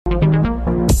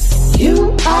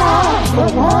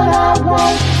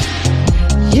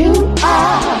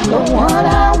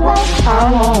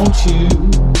I want you.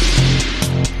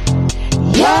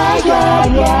 Yeah, yeah,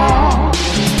 yeah.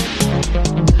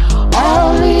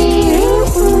 Only you.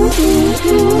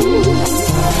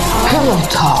 Pillow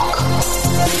Talk.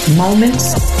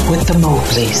 Moments with the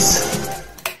Mowglis.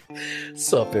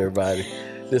 What's up, everybody?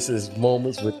 This is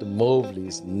Moments with the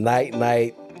Mowglis,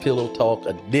 Night Pillow Talk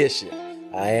edition.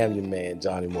 I am your man,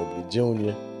 Johnny Mobley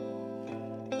Jr.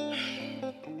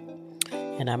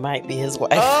 And I might be his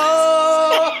wife. Oh!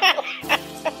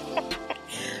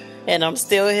 And I'm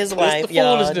still his wife,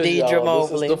 y'all. Deidre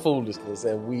Mobley. This is the foolishness,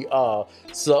 and we are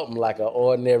something like an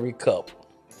ordinary couple.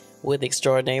 With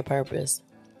extraordinary purpose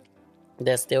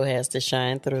that still has to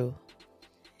shine through.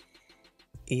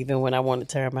 Even when I want to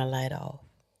turn my light off.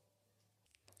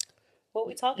 What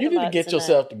we talking about? You need to get tonight?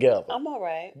 yourself together. I'm all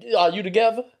right. Are you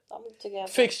together? I'm together.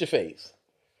 Fix your face.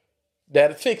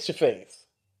 Daddy, fix your face.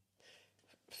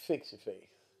 Fix your face.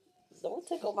 Don't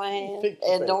tickle my hand. Fix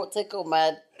your And face. don't tickle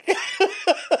my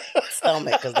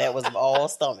stomach, because that was all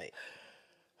stomach.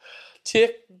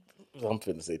 I'm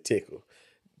finna say tickle.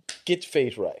 Get your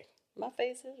face right. My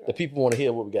face is right. The people want to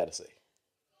hear what we got to say.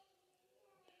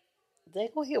 They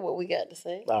gonna hear what we got to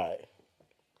say, All right.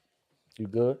 You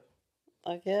good?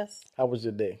 I guess. How was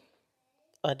your day?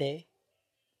 A day.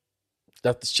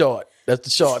 That's the short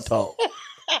talk.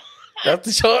 That's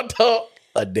the short talk.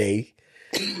 A day.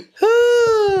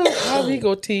 How we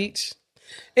gonna teach?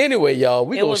 Anyway, y'all,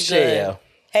 we gonna share. Good.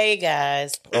 Hey,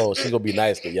 guys. Oh, she's gonna be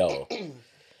nice to y'all.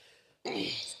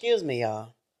 Excuse me,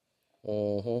 y'all.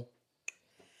 Mm-hmm.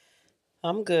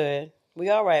 I'm good. We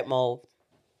all right, Mo.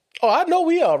 Oh, I know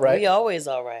we all right. We always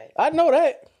all right. I know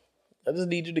that. I just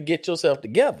need you to get yourself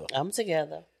together. I'm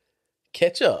together.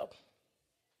 Catch up.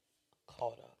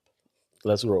 Caught up.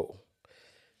 Let's roll.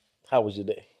 How was your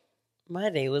day? My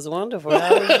day was wonderful.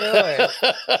 How was yours?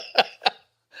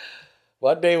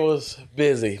 My day was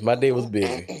busy.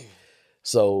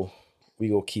 So we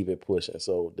gonna keep it pushing.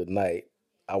 So tonight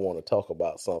I want to talk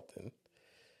about something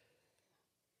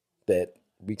that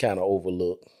we kind of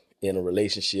overlook in a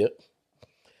relationship,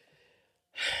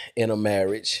 in a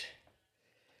marriage,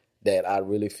 that I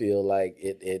really feel like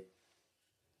it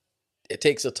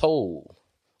takes a toll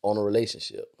on a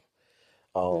relationship.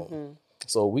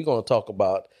 So we're gonna talk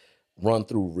about, run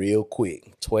through real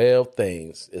quick, 12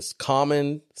 things. It's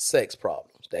common sex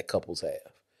problems that couples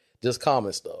have. Just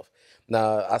common stuff.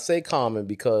 Now, I say common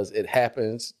because it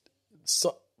happens,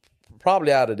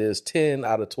 probably out of this, 10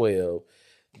 out of 12,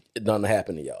 it doesn't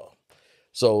happen to y'all.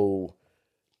 So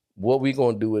what we're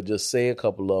going to do is just say a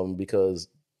couple of them because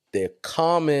they're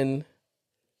common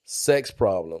sex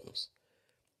problems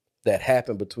that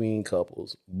happen between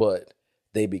couples, but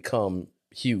they become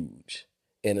huge.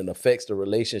 And it affects the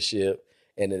relationship,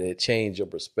 and then it changes your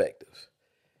perspective.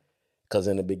 Because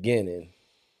in the beginning,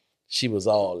 she was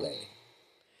all that.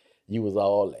 You was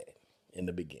all that in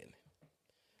the beginning.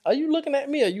 Are you looking at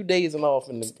me, or are you dazing off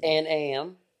in the... And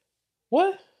am.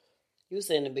 What? You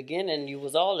said in the beginning you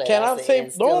was all that. Can I said, say,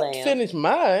 and still don't am. finish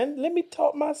mine. Let me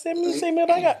talk myself. Let me say what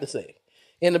I got to say.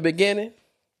 In the beginning,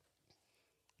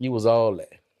 you was all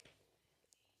that.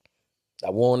 I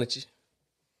wanted you.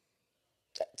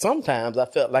 Sometimes I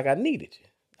felt like I needed you.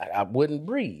 I wouldn't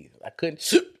breathe. I couldn't.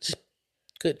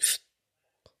 Then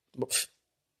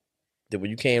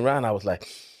when you came around, I was like,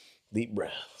 deep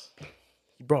breaths.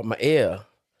 You brought my air.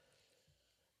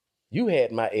 You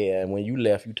had my air, and when you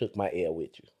left, you took my air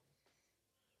with you.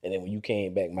 And then when you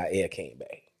came back, my air came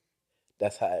back.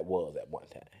 That's how it was at one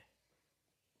time.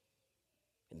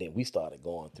 And then we started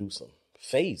going through some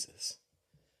phases.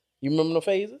 You remember the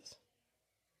phases?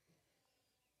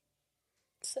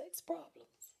 Sex problems.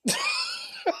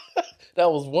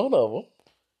 That was one of them.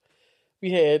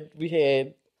 We had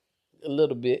a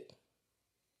little bit.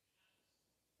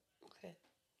 Okay.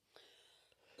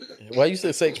 Why you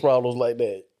say sex problems like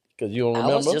that? Because you don't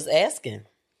remember? I was just asking.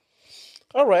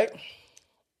 All right.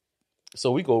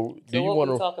 So we go. So what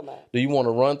we talking about? Do you want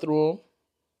to run through them?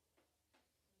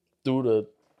 Through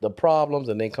the problems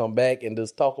and then come back and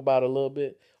just talk about it a little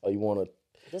bit? Or you want to...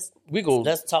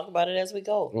 Let's talk about it as we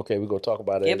go. Okay, we're going to talk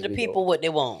about it Give as the we people go. what they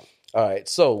want. All right,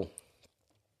 so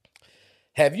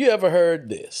have you ever heard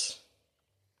this?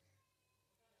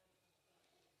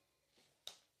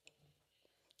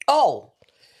 Oh,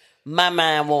 my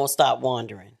mind won't stop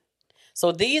wandering. So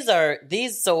am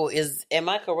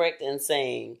I correct in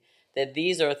saying that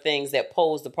these are things that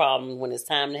pose the problem when it's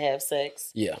time to have sex?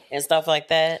 Yeah. And stuff like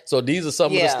that? So these are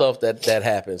some of the stuff that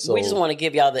happens. So we just want to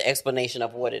give y'all the explanation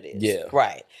of what it is. Yeah.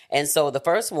 Right. And so the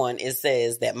first one, it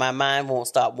says that my mind won't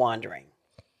stop wandering.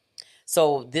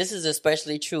 So this is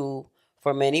especially true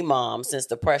for many moms since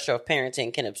the pressure of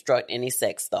parenting can obstruct any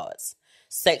sex thoughts.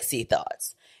 sexy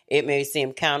thoughts. It may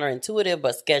seem counterintuitive,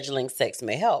 but scheduling sex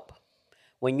may help.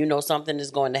 When you know something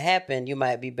is going to happen, you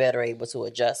might be better able to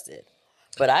adjust it.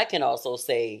 But I can also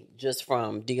say, just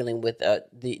from dealing with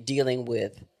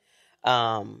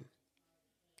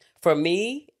for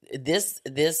me, this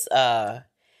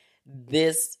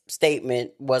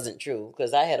statement wasn't true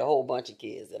because I had a whole bunch of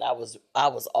kids and I was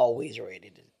always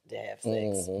ready to have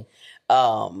sex.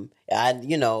 I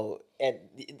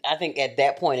think at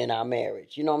that point in our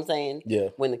marriage, you know what I'm saying? Yeah.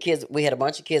 When we had a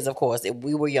bunch of kids, of course,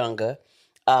 we were younger.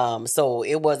 So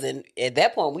it wasn't, at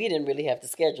that point, we didn't really have to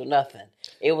schedule nothing.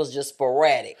 It was just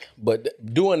sporadic. But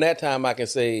during that time, I can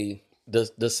say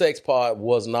the sex part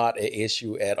was not an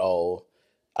issue at all.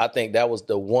 I think that was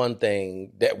the one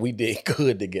thing that we did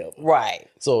good together. Right.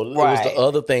 So it was the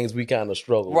other things we kind of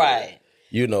struggled with.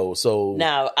 So.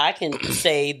 Now, I can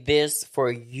say this for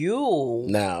you.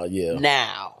 Now.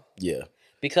 Yeah.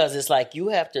 Because it's like you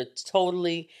have to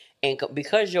totally, and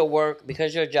because your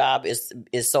job is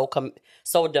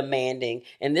so demanding,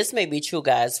 and this may be true,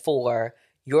 guys, for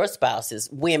your spouses,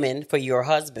 women, for your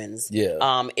husbands.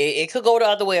 Yeah. It could go the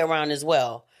other way around as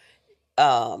well.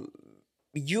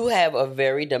 You have a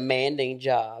very demanding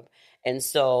job, and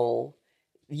so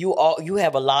you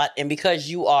have a lot, and because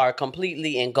you are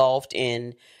completely engulfed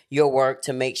in your work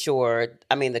to make sure,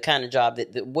 I mean, the kind of job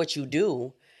that what you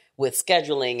do with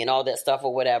scheduling and all that stuff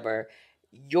or whatever,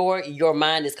 your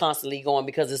mind is constantly going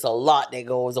because it's a lot that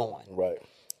goes on. Right.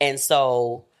 And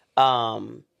so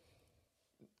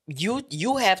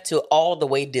you have to all the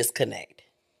way disconnect.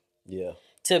 Yeah.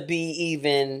 To be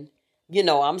even,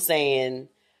 I'm saying,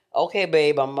 okay,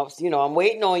 babe, I'm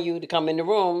waiting on you to come in the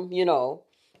room,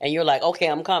 and you're like, okay,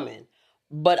 I'm coming.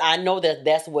 But I know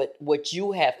that's what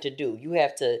you have to do. You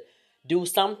have to do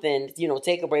something,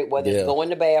 take a break, whether it's go in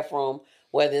the bathroom,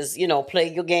 whether it's,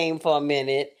 play your game for a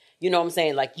minute. You know what I'm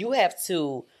saying? Like, you have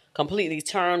to completely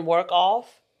turn work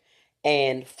off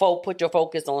and put your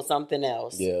focus on something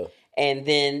else. Yeah. And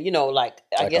then,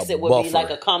 I guess it would buffer. be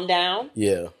like a come down.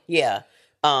 Yeah. Yeah.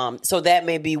 So that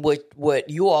may be what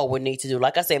you all would need to do.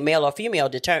 Like I said, male or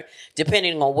female,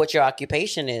 depending on what your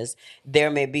occupation is, there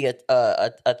may be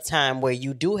a time where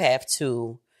you do have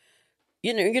to,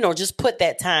 just put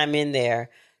that time in there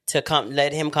to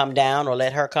let him come down or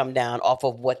let her come down off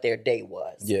of what their day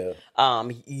was. Yeah.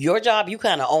 Your job, you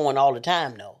kind of own all the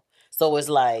time though. So it's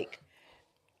like,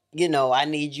 I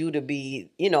need you to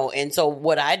be, and so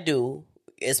what I do,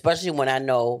 especially when I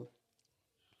know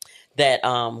that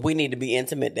we need to be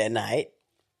intimate that night,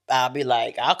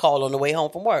 I'll call on the way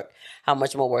home from work. How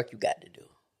much more work you got to do?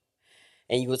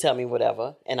 And you will tell me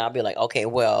whatever. And I'll be like, okay,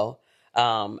 well,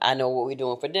 I know what we're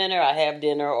doing for dinner. I have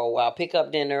dinner, or I'll pick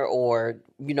up dinner, or,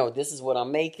 this is what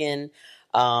I'm making.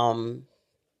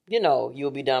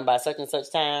 You'll be done by such and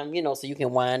such time, so you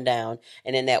can wind down.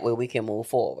 And then that way we can move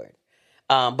forward.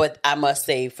 But I must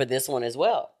say for this one as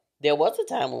well, there was a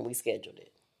time when we scheduled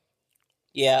it.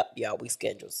 Yeah, we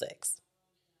scheduled sex.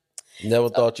 Never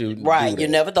thought you'd right. do that. You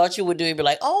never thought you would do it. Be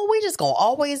like, oh, we just gonna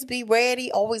always be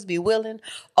ready, always be willing,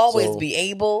 always be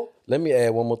able. Let me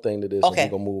add one more thing to this, okay.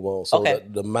 and we're gonna move on. So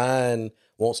the mind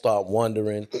won't start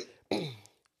wondering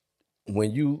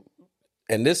when you,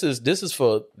 and this is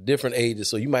for different ages.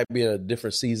 So you might be in a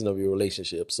different season of your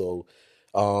relationship. So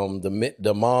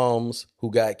the moms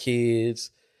who got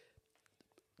kids.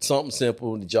 Something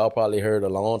simple that y'all probably heard a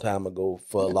long time ago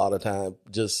for a lot of time.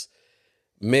 Just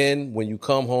men, when you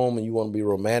come home and you want to be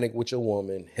romantic with your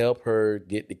woman, help her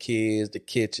get the kids, the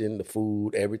kitchen, the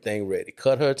food, everything ready.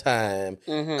 Cut her time,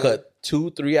 cut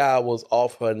 2-3 hours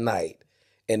off her night.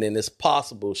 And then it's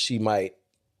possible she might,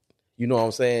 you know what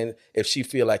I'm saying? If she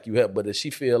feel like you help, but if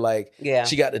she feel like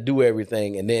she got to do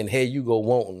everything and then here you go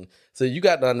wanting. So you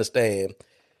got to understand,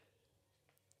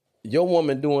 your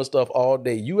woman doing stuff all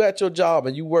day. You at your job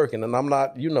and you working, and I'm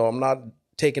not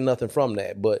taking nothing from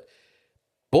that. But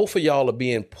both of y'all are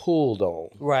being pulled on.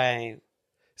 Right.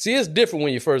 See, it's different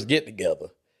when you first get together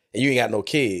and you ain't got no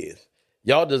kids.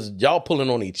 Y'all pulling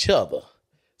on each other.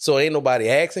 So ain't nobody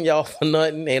asking y'all for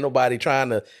nothing. Ain't nobody trying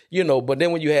to, but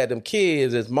then when you had them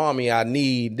kids, it's mommy, I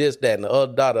need this, that, and the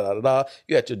other, da, da, da, da.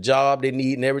 You at your job, they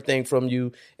needing everything from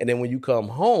you. And then when you come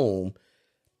home,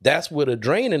 that's where the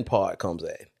draining part comes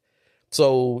at.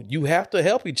 So you have to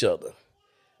help each other.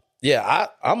 Yeah,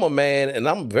 I'm a man and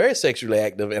I'm very sexually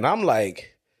active. And I'm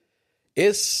like,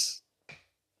 sometimes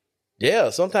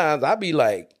I be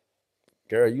like,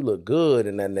 girl, you look good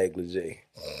in that negligee.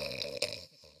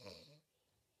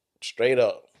 Straight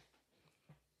up.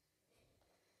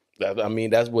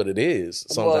 That's what it is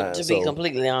sometimes. Well, to be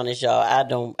completely honest, y'all, I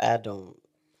don't do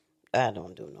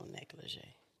no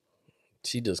negligee.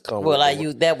 She just come Well,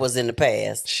 with that was in the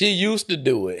past. She used to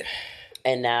do it.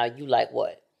 And now you like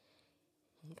what?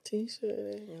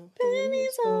 T-shirt.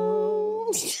 Pennies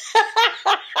on.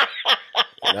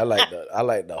 And I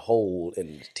like the hole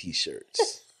in the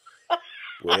t-shirts.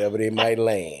 Wherever they might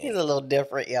land. He's a little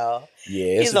different, y'all. Yeah,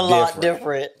 it's He's a lot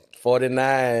different.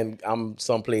 49, I'm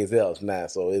someplace else now,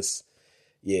 so it's,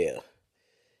 yeah.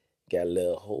 Got a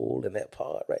little hole in that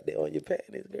part right there on your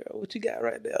panties, girl. What you got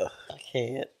right there?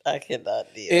 I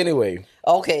cannot deal. Anyway.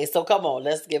 Okay, so come on.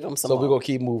 Let's give him some So more. we're going to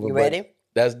keep moving. You ready?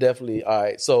 That's definitely, all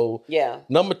right. So, yeah.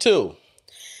 Number 2.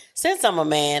 Since I'm a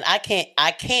man, I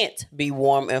can't be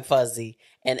warm and fuzzy.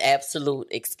 An absolute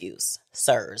excuse,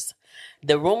 sirs.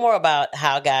 The rumor about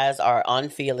how guys are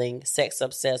unfeeling,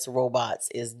 sex-obsessed robots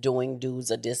is doing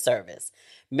dudes a disservice.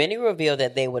 Many reveal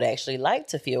that they would actually like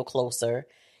to feel closer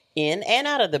in and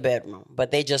out of the bedroom,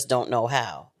 but they just don't know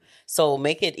how. So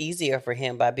make it easier for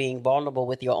him by being vulnerable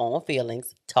with your own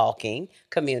feelings, talking,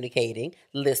 communicating,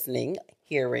 listening,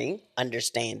 hearing,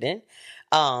 understanding.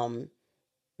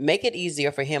 Make it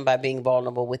easier for him by being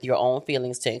vulnerable with your own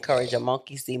feelings to encourage a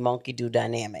monkey see, monkey do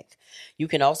dynamic. You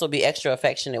can also be extra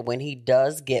affectionate when he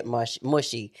does get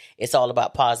mushy. It's all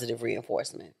about positive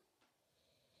reinforcement.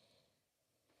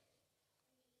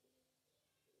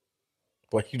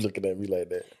 Why are you looking at me like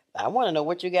that? I want to know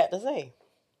what you got to say.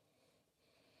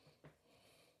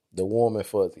 The warm and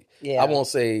fuzzy. Yeah. I won't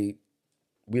say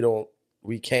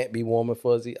we can't be warm and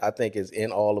fuzzy. I think it's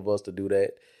in all of us to do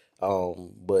that.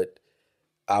 But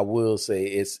I will say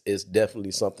it's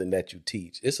definitely something that you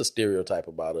teach. It's a stereotype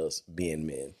about us being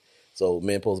men. So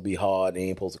men supposed to be hard, they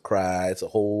ain't supposed to cry. It's a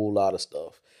whole lot of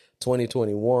stuff.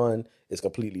 2021 is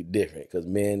completely different because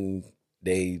men,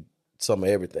 they some of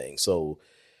everything. So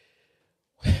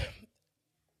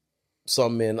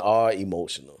some men are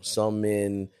emotional. Some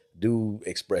men do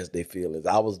express their feelings.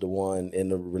 I was the one in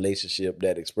the relationship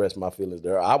that expressed my feelings to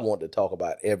her. I wanted to talk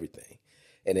about everything.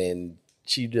 And then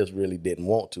she just really didn't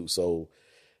want to. So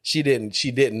she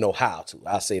didn't know how to.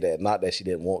 I say that, not that she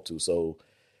didn't want to. So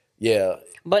yeah.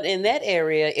 But in that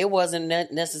area, it wasn't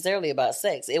necessarily about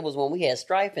sex. It was when we had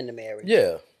strife in the marriage.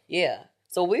 Yeah. Yeah.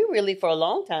 So we really, for a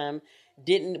long time,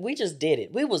 we just did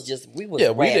it. We was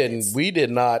yeah, rabbits. we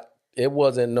did not, it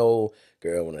wasn't no,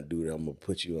 girl, when I do that, I'm going to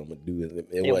put you, I'm going to do it.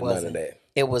 It wasn't none of that.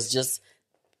 It was just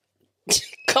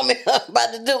coming up,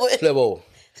 about to do it. Flip over.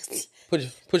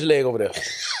 Put your leg over there.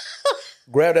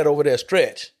 Grab that over there,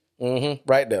 stretch.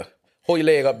 Right there. Hold your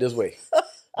leg up this way.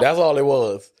 That's all it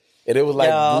was. And it was like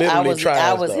literally trying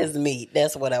I was stuff. his meat.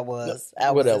 That's what I was.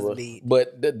 I was his meat.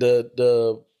 But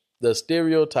the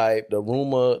stereotype, the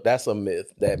rumor, that's a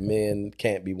myth that men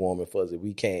can't be warm and fuzzy.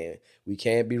 We can. We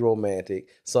can be romantic.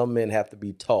 Some men have to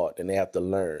be taught and they have to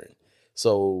learn.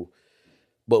 So,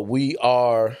 but we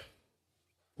are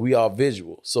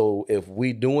visual. So if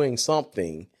we doing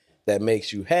something that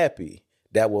makes you happy,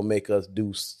 that will make us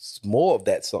do more of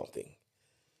that something.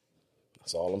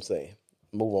 That's all I'm saying.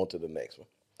 Move on to the next one.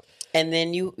 And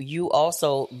then you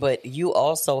also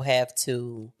have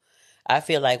to, I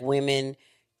feel like women,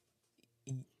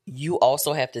 you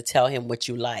also have to tell him what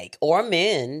you like, or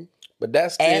men. But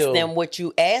that's still, ask them what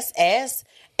you ask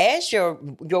your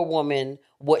woman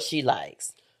what she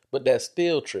likes. But that's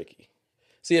still tricky.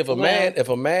 See, if a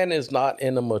man is not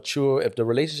in a mature, if the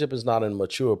relationship is not in a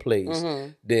mature place,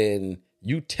 then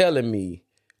you telling me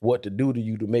what to do to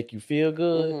you to make you feel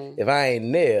good. If I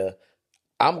ain't there,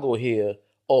 I'm gonna hear,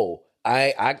 oh,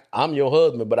 I'm your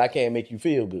husband, but I can't make you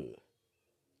feel good.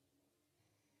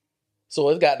 So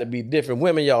it's got to be different.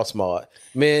 Women, y'all smart.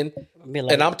 Men,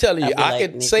 and I'm telling you, I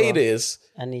can say this.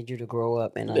 I need you to grow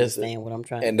up and understand what I'm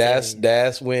trying to say. And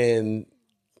that's when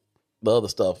the other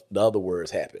stuff, the other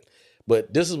words happen.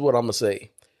 But this is what I'm going to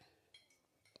say.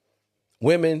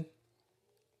 Women,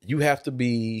 you have to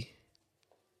be,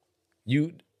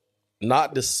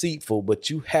 not deceitful, but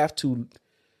you have to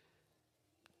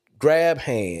grab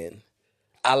hand.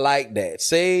 I like that.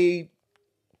 Say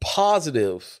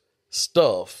positive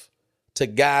stuff to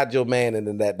guide your man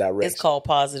in that direction. It's called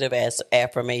positive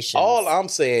affirmations. All I'm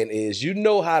saying is you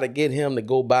know how to get him to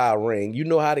go buy a ring. You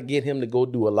know how to get him to go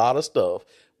do a lot of stuff.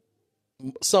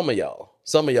 Some of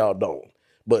y'all don't.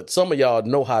 But some of y'all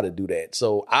know how to do that.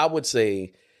 So I would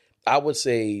say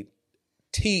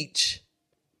teach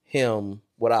him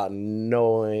without him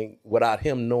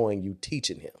knowing you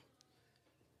teaching him.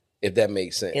 If that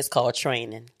makes sense. It's called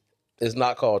training. It's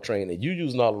not called training. You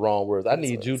using all the wrong words. I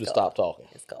need you to stop talking.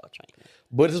 It's called training.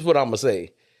 But this is what I'm gonna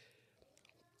say.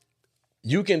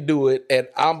 You can do it, and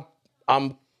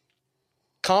I'm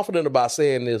confident about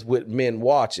saying this with men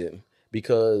watching,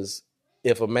 because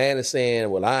if a man is saying,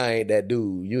 well, I ain't that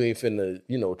dude, you ain't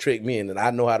finna, trick me, and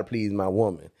I know how to please my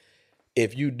woman.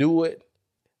 If you do it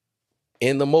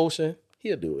in the motion,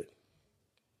 he'll do it.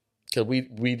 Cause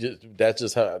that's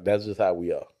just how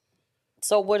we are.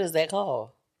 So what is that called?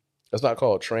 That's not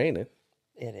called training.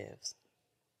 It is.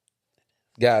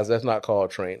 Guys, that's not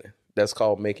called training. That's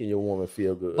called making your woman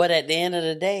feel good. But at the end of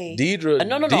the day, Deidre,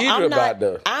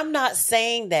 I'm not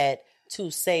saying that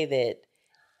to say that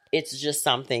it's just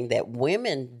something that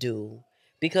women do,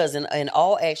 because in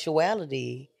all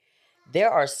actuality, there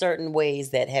are certain ways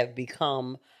that have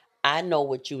become, I know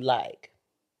what you like.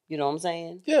 You know what I'm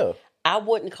saying? Yeah. I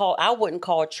wouldn't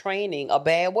call training a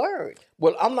bad word.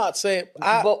 Well, I'm not saying,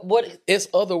 but what it's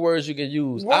other words you can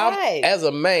use. Right. As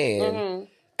a man,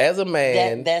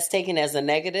 that's taken as a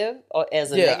negative or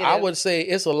as a negative. Yeah, I would say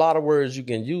it's a lot of words you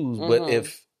can use, but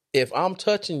if I'm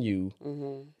touching you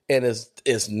and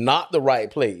it's not the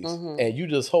right place, and you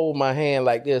just hold my hand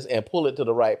like this and pull it to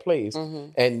the right place,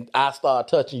 and I start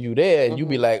touching you there, and you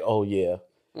be like, oh yeah,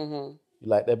 you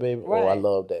like that, baby? Right. Oh, I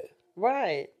love that.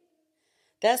 Right.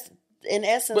 That's in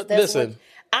essence. But that's listen,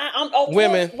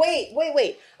 women.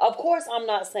 Wait. Of course, I'm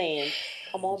not saying,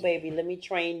 come on, baby, let me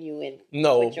train you. And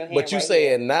no, but you right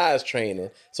saying here. now it's training.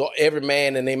 So every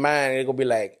man in their mind, they're gonna be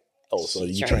like, oh, so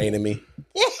you training me?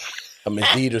 Miss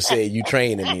Deidre said you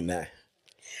training me now.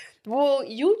 Well,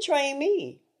 you train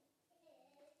me.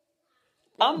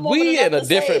 We in a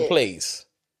different place.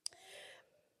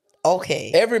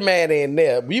 Okay. Every man ain't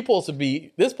there. This supposed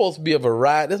to be a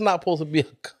variety. This not supposed to be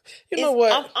know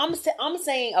what? I'm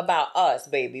saying about us,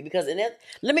 baby, because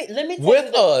let me tell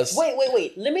with you us.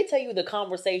 Wait. Let me tell you the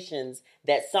conversations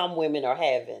that some women are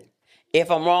having. If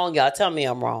I'm wrong, y'all tell me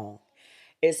I'm wrong.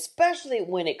 Especially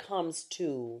when it comes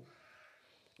to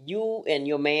you and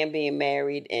your man being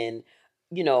married, and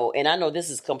and I know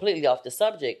this is completely off the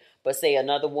subject, but say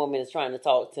another woman is trying to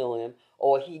talk to him,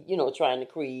 or he, trying to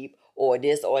creep, or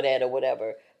this or that or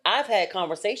whatever. I've had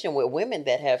conversation with women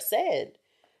that have said,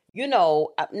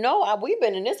 no, we've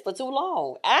been in this for too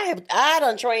long. I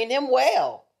done trained him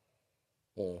well.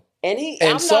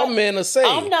 And some men are saying,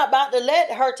 I'm not about to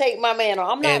let her take my man, or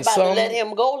I'm not about to let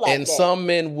him go like that. And some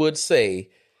men would say,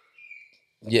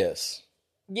 yes.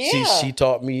 Yeah. She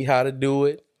taught me how to do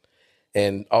it.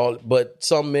 And all, but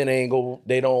some men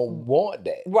they don't want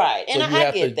that. Right. So and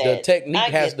I get that. The technique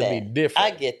has to be different.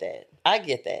 I get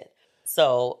that.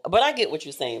 So, but I get what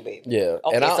you're saying, baby. Yeah.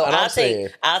 Okay,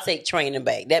 I'll take training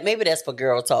back. That's for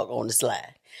girl talk on the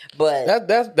slide. But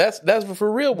that's for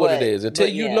real what it is. Until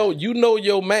you know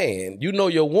your man, you know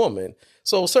your woman.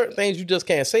 So certain things you just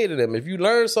can't say to them. If you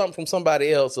learn something from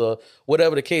somebody else or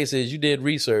whatever the case is, you did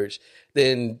research,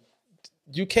 then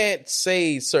you can't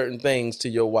say certain things to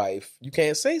your wife. You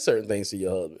can't say certain things to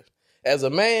your husband. As a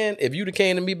man, if you'd have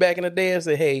came to me back in the day and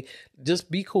said, hey,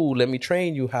 just be cool, let me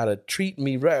train you how to treat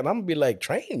me right, and I'm going to be like,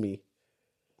 train me?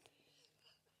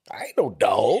 I ain't no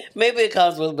dog. Maybe it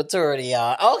comes with maturity,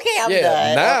 y'all. Okay, I'm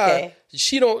done. Now, okay.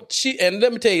 and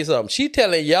let me tell you something. She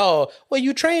telling y'all, well,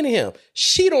 you training him.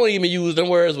 She don't even use them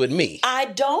words with me. I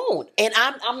don't. And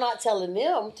I'm not telling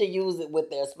them to use it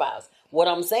with their spouse. What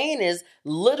I'm saying is,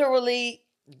 literally,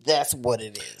 that's what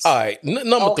it is. All right,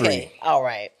 number 3. All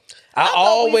right. I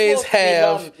always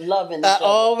have loving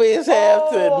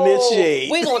to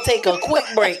initiate. We're gonna take a quick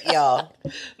break, y'all.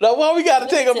 Now, why we gotta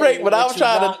take a break? When I was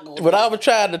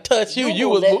trying to touch you, you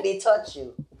was let me touch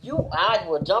you. I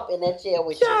will jump in that chair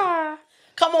with you.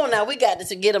 Come on now, we got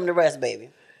to get them the rest, baby.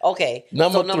 Okay.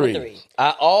 Number three.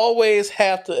 I always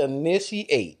have to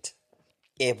initiate.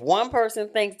 If one person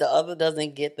thinks the other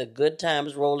doesn't get the good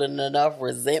times rolling enough,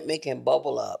 resentment can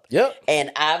bubble up. Yep.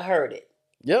 And I've heard it.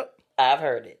 Yep. I've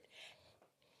heard it.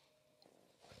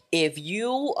 If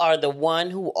you are the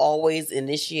one who always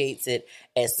initiates it,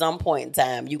 at some point in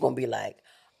time, you're gonna be like,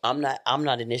 I'm not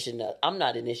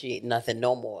initiating nothing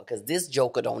no more, because this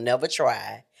joker don't never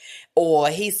try. Or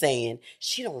he's saying,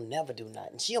 she don't never do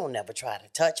nothing. She don't never try to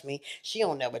touch me. She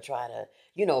don't never try to,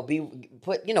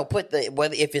 put the,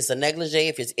 whether if it's a negligee,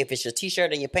 if it's your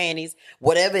t-shirt and your panties,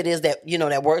 whatever it is that,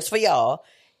 that works for y'all.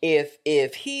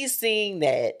 If he's seeing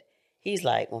that, he's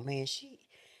like, well, man, she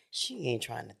ain't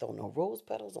trying to throw no rose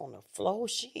petals on the floor.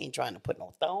 She ain't trying to put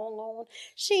no thong on.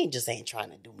 She ain't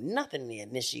trying to do nothing to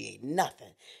initiate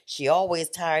nothing. She always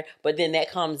tired. But then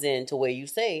that comes into where you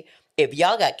say, if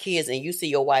y'all got kids and you see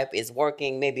your wife is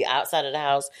working maybe outside of the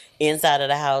house, inside of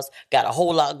the house, got a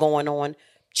whole lot going on,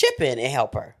 chip in and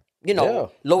help her.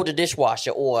 Load the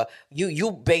dishwasher, or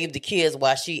you bathe the kids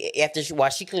while she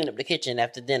clean up the kitchen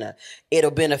after dinner.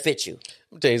 It'll benefit you.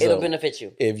 It'll benefit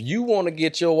you. If you want to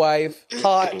get your wife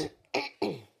hot,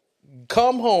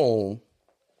 come home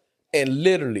and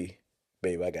literally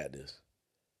babe, I got this.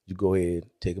 You go ahead,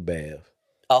 take a bath.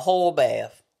 A whole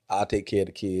bath. I'll take care of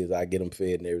the kids. I get them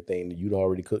fed and everything. You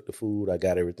already cooked the food. I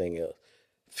got everything else.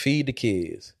 Feed the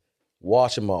kids.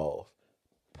 Wash them off.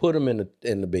 Put them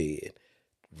in the bed.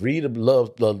 Read a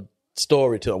love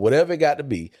story to them. Whatever it got to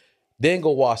be. Then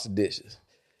go wash the dishes.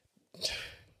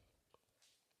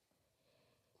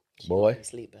 Boy.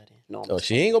 Sleep, buddy. No,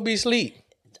 She ain't gonna be asleep.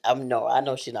 No, I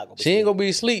know she's not gonna be She ain't gonna be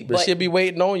asleep, but she'll be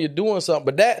waiting on you doing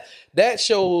something. But that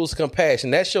shows compassion.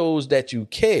 That shows that you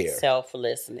care.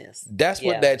 Selflessness. That's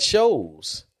what that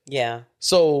shows. Yeah.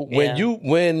 So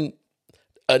when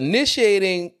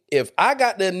initiating, if I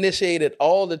got to initiate it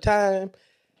all the time,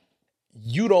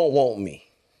 you don't want me.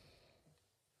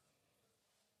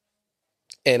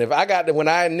 And if I got to, when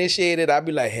I initiate it, I'd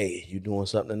be like, hey, you doing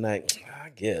something tonight? I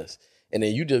guess. And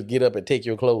then you just get up and take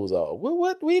your clothes off. Well,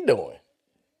 what we doing?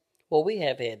 Well, we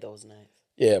have had those nights.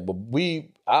 Yeah, but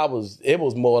it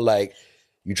was more like,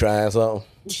 you trying something?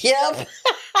 Yep.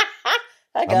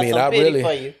 I got some pity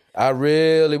for you. I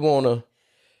really want to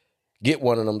get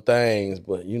one of them things,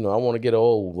 but, I want to get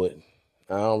old, but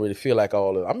I don't really feel like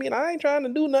all of it. I mean, I ain't trying to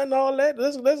do nothing, all that.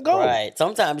 Let's go. Right.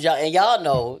 Sometimes y'all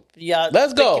know,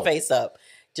 let's go. Pick your face up.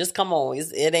 Just come on.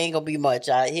 It ain't going to be much.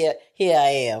 Here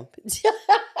I am.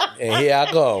 And here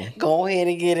I come. Go ahead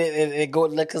and get it and go,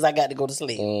 because I got to go to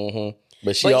sleep. Mm-hmm.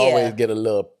 But she always get a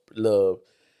little,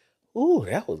 ooh,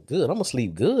 that was good. I'm going to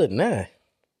sleep good now.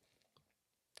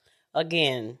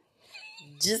 Again,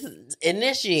 just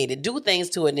initiate it. Do things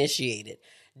to initiate it.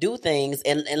 Do things.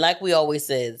 And like we always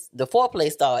says, the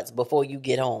foreplay starts before you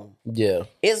get home. Yeah.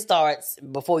 It starts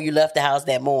before you left the house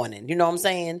that morning. You know what I'm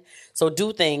saying? So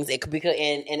do things. It could be,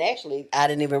 and actually, I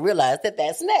didn't even realize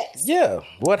that's next. Yeah.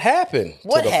 What happened to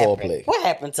the foreplay? What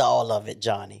happened to all of it,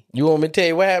 Johnny? You want me to tell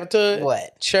you what happened to it?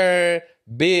 What? Churn,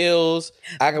 bills.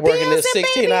 I can work in this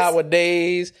 16-hour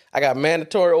days. I got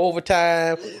mandatory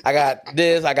overtime. I got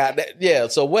this. I got that. Yeah.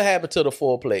 So what happened to the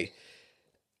foreplay?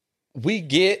 We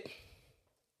get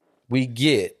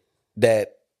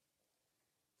that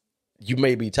you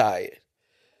may be tired.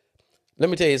 Let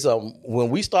me tell you something. When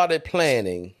we started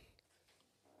planning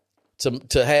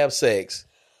to have sex,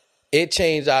 it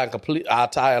changed our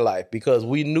entire life because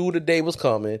we knew the day was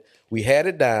coming. We had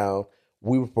it down.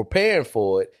 We were preparing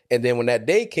for it. And then when that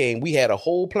day came, we had a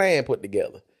whole plan put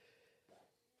together.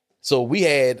 So we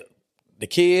had the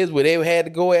kids where they had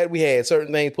to go at. We had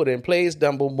certain things put in place,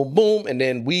 done, boom, boom, boom. And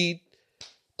then we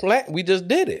just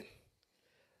did it.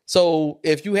 So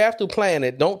if you have to plan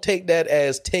it, don't take that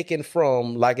as taken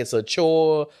from like it's a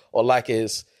chore or like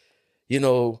it's,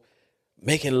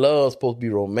 making love supposed to be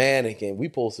romantic and we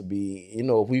supposed to be,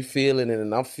 if we feeling it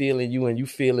and I'm feeling you and you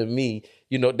feeling me,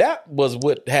 that was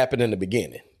what happened in the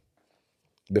beginning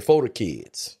before the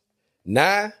kids.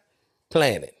 Now,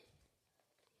 plan it.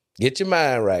 Get your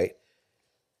mind right.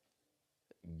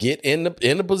 Get in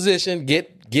the position.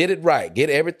 Get it right. Get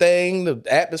everything, the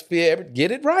atmosphere,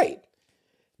 get it right.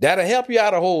 That'll help you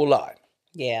out a whole lot.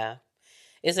 Yeah.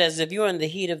 It says if you're in the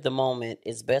heat of the moment,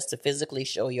 it's best to physically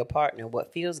show your partner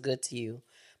what feels good to you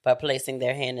by placing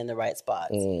their hand in the right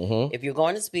spots. Mm-hmm. If you're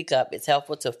going to speak up, it's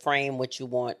helpful to frame what you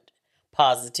want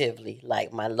positively,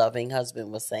 like my loving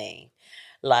husband was saying.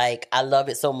 Like, I love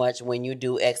it so much when you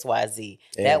do X, Y, Z.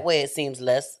 Yeah. That way it seems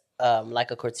less like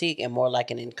a critique and more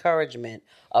like an encouragement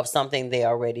of something they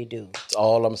already do. That's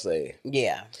all I'm saying.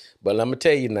 Yeah. But let me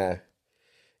tell you now,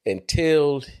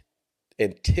 until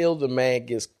the man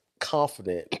gets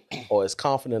confident or is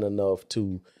confident enough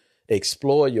to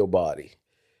explore your body,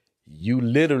 you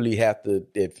literally have to,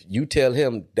 if you tell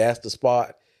him that's the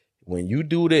spot, when you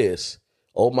do this,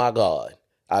 oh my God,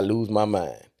 I lose my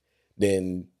mind.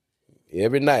 Then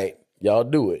every night y'all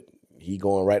do it, he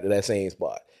going right to that same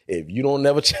spot. If you don't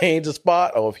never change the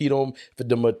spot, or if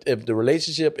the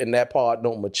relationship in that part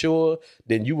don't mature,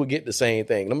 then you will get the same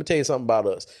thing. Let me tell you something about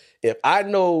us. If I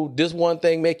know this one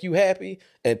thing make you happy,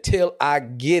 until I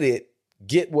get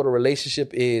what a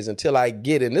relationship is, until I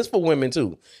get it, and this for women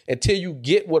too, until you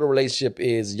get what a relationship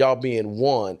is, y'all being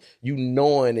one, you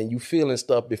knowing and you feeling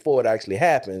stuff before it actually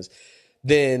happens,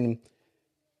 then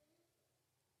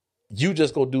you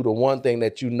just go do the one thing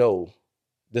that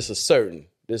this is certain.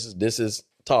 This is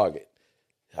target.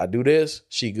 I do this,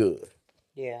 she good.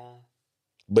 Yeah.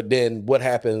 But then what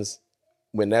happens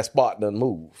when that spot doesn't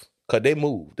move? Because they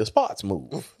move. The spots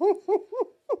move.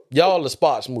 Y'all, the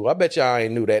spots move. I bet y'all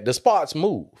ain't knew that. The spots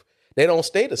move. They don't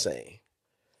stay the same.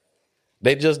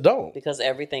 They just don't. Because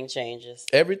everything changes.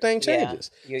 Everything changes.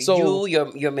 Yeah.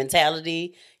 Your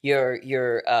mentality,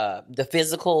 the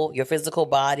physical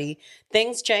body,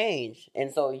 things change.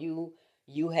 And so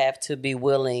you have to be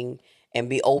willing and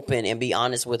be open and be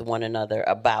honest with one another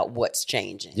about what's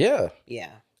changing. Yeah.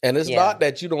 Yeah. And it's Yeah. not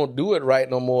that you don't do it right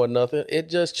no more or nothing. It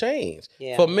just changed.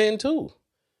 Yeah. For men too.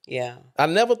 Yeah. I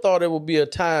never thought there would be a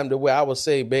time to where I would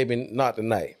say, baby, not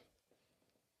tonight.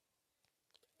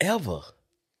 Ever.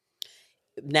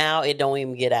 Now it don't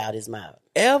even get out his mouth.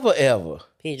 Ever.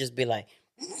 He just be like,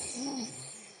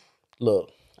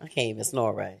 Look, I can't even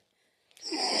snore right.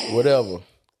 whatever.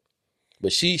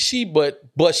 But she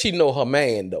know her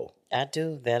man though. I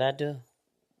do.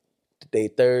 Today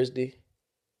Thursday,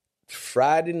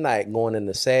 Friday night going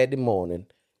into Saturday morning,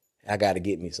 I got to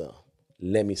get me some.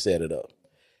 Let me set it up.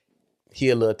 He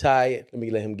a little tired. Let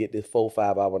me let him get this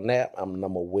 4-5 hour nap. I'm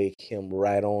gonna wake him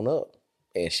right on up.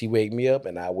 And she wake me up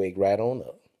and I wake right on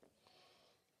up.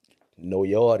 Know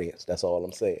your audience. That's all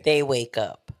I'm saying. They wake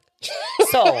up.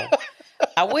 So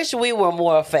I wish we were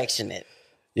more affectionate.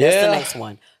 That's Yeah. the next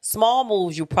one. Small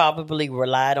moves you probably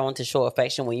relied on to show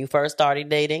affection when you first started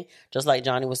dating, just like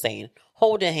Johnny was saying.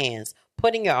 Holding hands,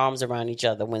 putting your arms around each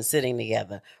other when sitting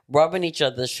together, rubbing each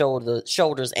other's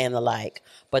shoulders and the like.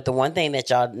 But the one thing that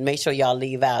y'all make sure y'all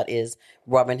leave out is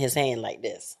rubbing his hand like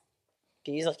this.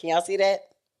 Can y'all see that?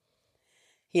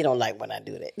 He don't like when I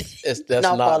do that. That's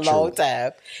not not for a true. long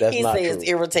time. That's He not says true. it's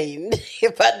irritating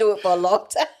if I do it for a long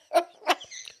time.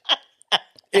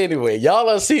 Anyway, y'all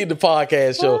have seen the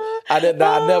podcast show. I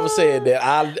never said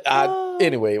that.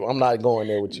 Anyway, I'm not going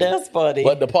there with you. That's funny.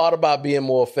 But the part about being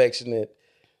more affectionate,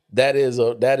 that is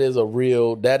a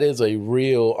real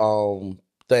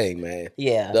thing, man.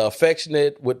 Yeah. The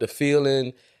affectionate with the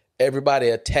feeling, everybody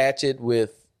attach it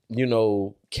with,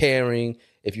 caring.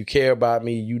 If you care about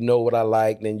me, you know what I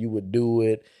like, then you would do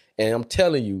it. And I'm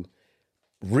telling you,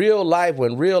 when real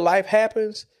life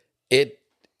happens, it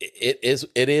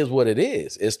is what it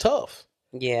is. It's tough.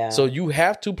 Yeah. So you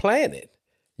have to plan it.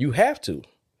 You have to.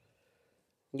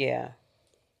 Yeah.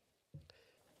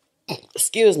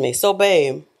 Excuse me. So,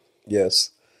 babe,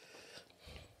 Yes.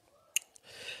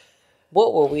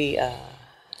 what were we?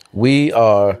 We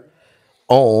are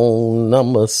on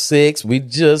number 6. We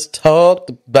just talked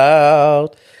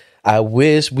about, I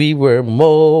wish we were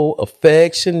more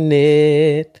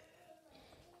affectionate.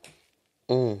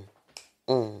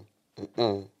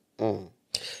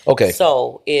 Okay.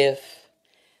 So, if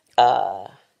I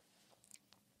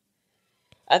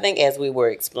think, as we were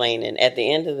explaining, at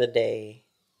the end of the day,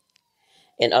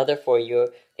 I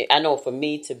know for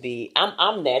me to be,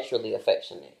 I'm naturally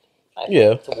affectionate. I think,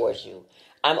 Yeah. towards you,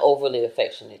 I'm overly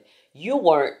affectionate. You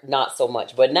weren't, not so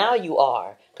much, but now you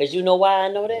are. Because you know why I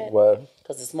know that? What?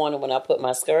 Because this morning when I put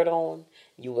my skirt on,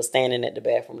 you were standing at the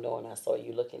bathroom door and I saw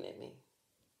you looking at me.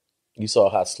 You saw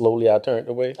how slowly I turned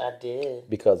away? I did.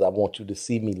 Because I want you to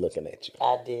see me looking at you.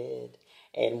 I did.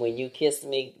 And when you kissed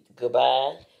me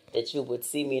goodbye, that you would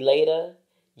see me later,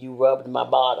 you rubbed my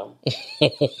bottom.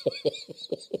 And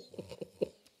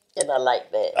I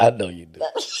like that. I know you do.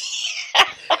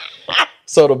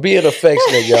 So to be an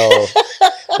affectionate, y'all,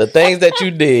 the things that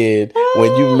you did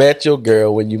when you met your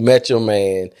girl, when you met your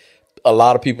man, a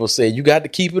lot of people say you got to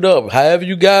keep it up. However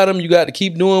you got them, you got to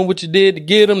keep doing what you did to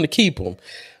get them, to keep them.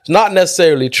 It's not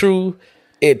necessarily true.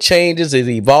 It changes, it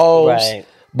evolves. Right.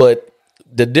 But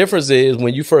the difference is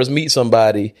when you first meet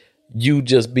somebody, you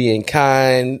just being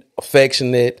kind,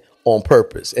 affectionate on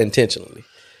purpose, intentionally.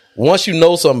 Once you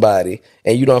know somebody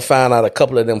and you done find out a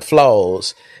couple of them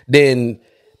flaws, then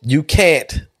you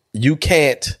can't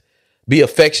be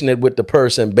affectionate with the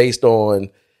person based on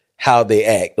how they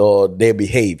act or their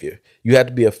behavior. You have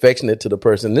to be affectionate to the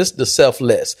person. This is the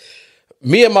selfless.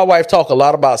 Me and my wife talk a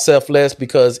lot about selfless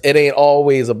because it ain't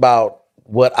always about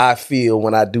what I feel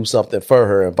when I do something for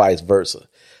her and vice versa.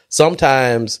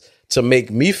 Sometimes to make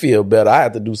me feel better, I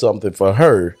have to do something for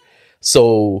her.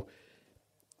 So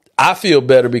I feel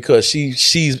better because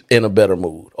she's in a better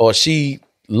mood or she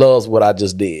loves what I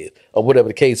just did or whatever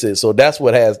the case is. So that's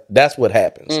what happens.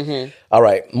 Mm-hmm. All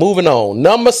right, moving on.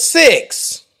 Number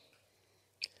 6,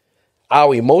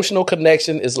 our emotional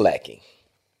connection is lacking.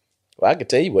 Well, I can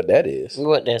tell you what that is.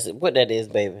 What that is,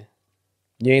 baby.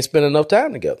 You ain't spending enough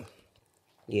time together.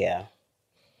 Yeah.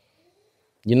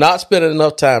 You're not spending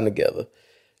enough time together.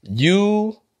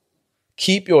 You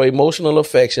keep your emotional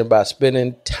affection by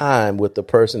spending time with the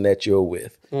person that you're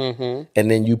with. Mm-hmm.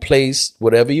 And then you place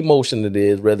whatever emotion it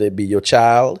is, whether it be your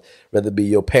child, whether it be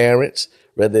your parents,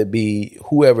 whether it be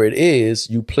whoever it is,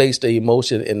 you place the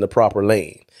emotion in the proper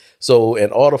lane. So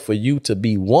in order for you to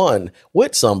be one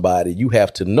with somebody, you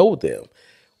have to know them.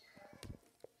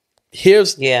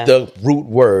 Here's the root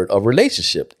word of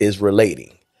relationship is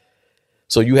relating.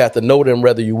 So you have to know them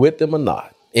whether you're with them or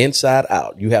not. Inside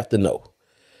out, you have to know.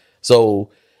 So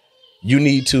you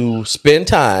need to spend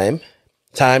time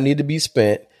Time need to be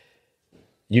spent.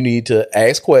 You need to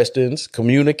ask questions,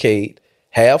 communicate,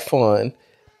 have fun.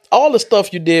 All the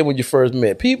stuff you did when you first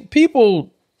met.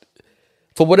 People,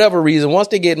 for whatever reason, once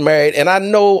they get married, and I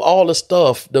know all the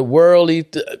stuff, the worldly,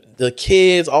 the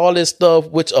kids, all this stuff,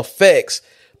 which affects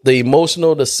the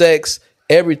emotional, the sex,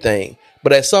 everything.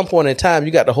 But at some point in time,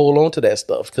 you got to hold on to that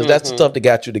stuff because that's the stuff that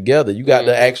got you together. You got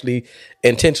to actually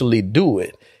intentionally do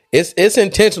it. It's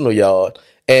intentional, y'all.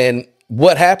 And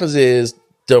what happens is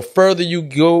the further you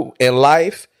go in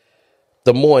life,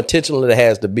 the more intentional it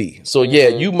has to be. So yeah,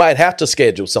 you might have to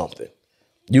schedule something.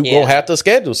 You gonna have to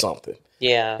schedule something.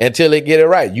 Yeah. Until they get it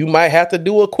right. You might have to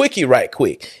do a quickie right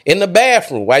quick in the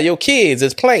bathroom while your kids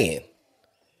is playing.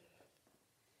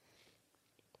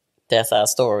 That's our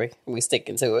story. We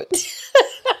sticking to it.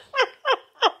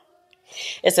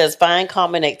 It says, find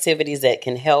common activities that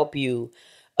can help you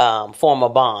form a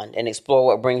bond and explore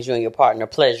what brings you and your partner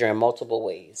pleasure in multiple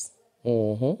ways.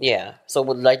 Mm-hmm. Yeah. So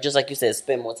just like you said,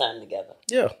 spend more time together.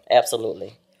 Yeah.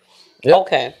 Absolutely. Yep.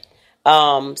 Okay.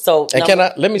 So and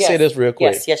let me say this real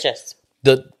quick. Yes.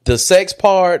 The sex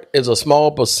part is a small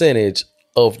percentage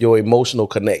of your emotional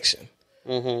connection.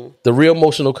 Mm-hmm. The real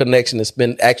emotional connection is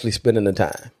actually spending the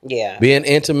time. Yeah. Being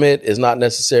intimate is not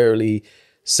necessarily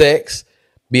sex.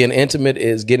 Being intimate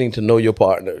is getting to know your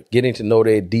partner, getting to know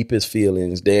their deepest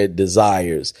feelings, their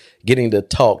desires, getting to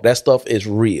talk. That stuff is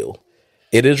real.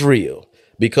 It is real.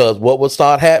 Because what will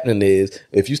start happening is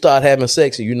if you start having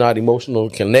sex and you're not emotionally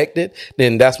connected,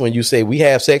 then that's when you say we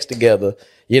have sex together,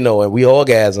 and we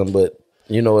orgasm, but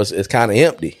it's kind of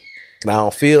empty. And I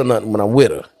don't feel nothing when I'm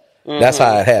with her. Mm-hmm. That's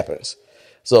how it happens.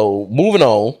 So moving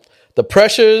on, the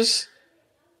pressures.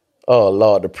 Oh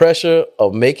Lord, the pressure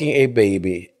of making a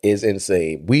baby is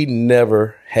insane. We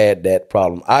never had that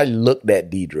problem. I looked at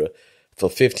Deidre for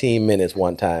 15 minutes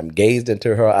one time, gazed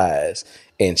into her eyes,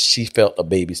 and she felt a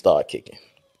baby start kicking.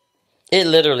 It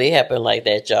literally happened like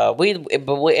that, y'all.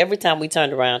 Every time we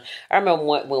turned around, I remember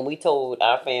when we told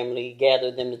our family,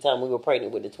 gathered them the time we were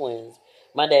pregnant with the twins.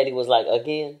 My daddy was like,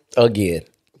 again.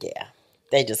 Yeah,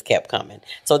 they just kept coming.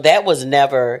 So that was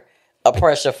never a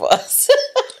pressure for us.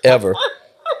 Ever.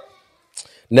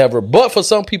 Never. But for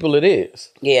some people it is.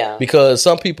 Yeah. Because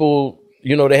some people,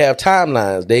 they have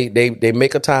timelines. They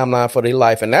make a timeline for their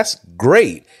life. And that's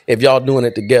great if y'all doing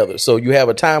it together. So you have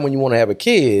a time when you want to have a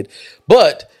kid.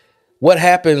 But what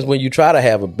happens when you try to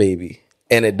have a baby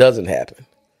and it doesn't happen?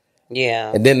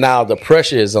 Yeah. And then now the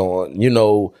pressure is on.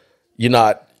 You're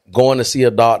not going to see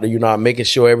a doctor. You're not making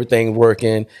sure everything's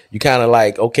working. You kind of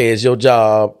like, okay, it's your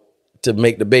job to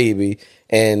make the baby.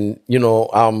 And,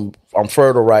 I'm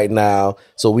fertile right now,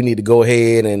 so we need to go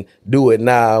ahead and do it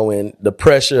now. And the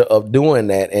pressure of doing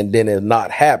that and then it's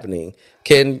not happening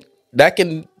can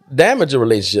damage a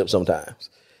relationship sometimes.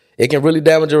 It can really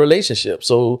damage a relationship.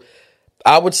 So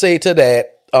I would say to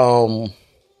that,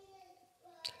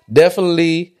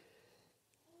 definitely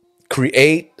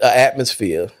create an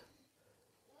atmosphere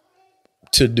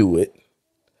to do it.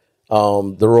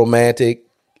 The romantic,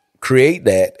 create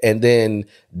that, and then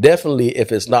definitely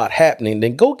if it's not happening,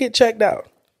 then go get checked out.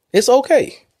 It's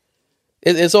okay.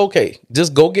 It's okay.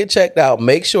 Just go get checked out.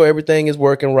 Make sure everything is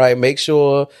working right. Make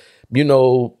sure,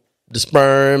 the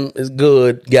sperm is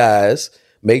good, guys.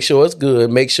 Make sure it's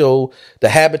good. Make sure the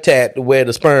habitat where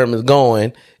the sperm is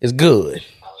going is good.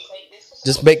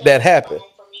 Just make that happen.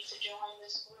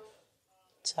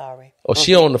 Sorry. Oh,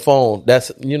 she on the phone.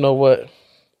 That's, what?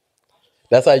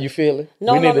 That's how you feeling?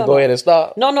 We need to go ahead and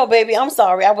stop. No, baby. I'm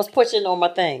sorry. I was pushing on my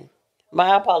thing.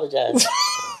 I apologize.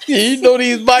 These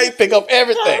mics pick up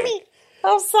everything.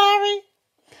 I'm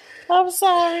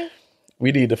sorry.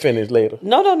 We need to finish later.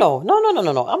 No.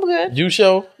 I'm good. You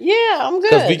sure? Yeah, I'm good.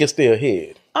 Because we can still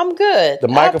hear it. I'm good. The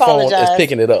microphone is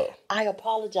picking it up. I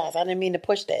apologize. I didn't mean to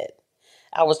push that.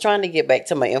 I was trying to get back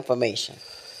to my information.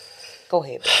 Go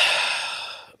ahead.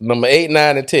 Number 8,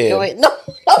 9, and 10. Go ahead. No.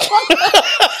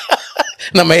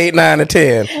 Number 8, 9, and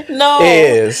 10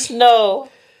 is no.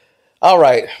 All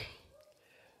right.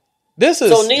 This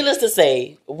is so. Needless to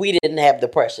say, we didn't have the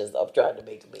pressures of trying to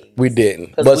make babies. We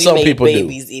didn't, but some people do.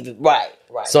 Right.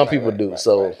 Some people do.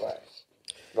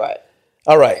 Right.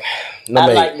 All right.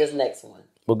 I like this next one.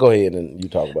 Well, go ahead and you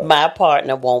talk about it. My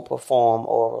partner won't perform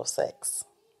oral sex.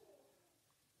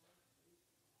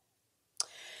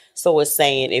 So it's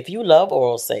saying if you love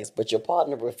oral sex, but your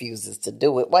partner refuses to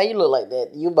do it, why you look like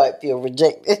that? You might feel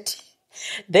rejected.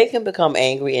 They can become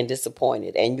angry and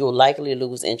disappointed, and you'll likely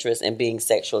lose interest in being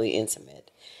sexually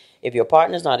intimate. If your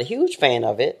partner's not a huge fan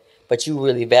of it, but you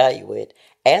really value it,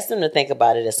 ask them to think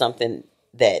about it as something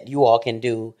that you all can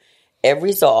do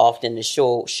every so often to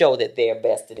show that they're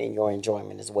vested in your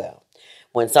enjoyment as well.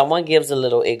 When someone gives a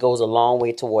little, it goes a long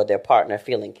way toward their partner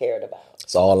feeling cared about.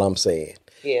 That's all I'm saying.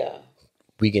 Yeah.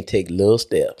 We can take little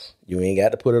steps. You ain't got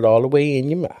to put it all the way in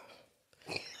your mouth.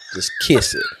 Just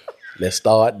kiss it. Let's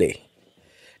start there.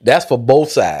 That's for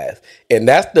both sides. And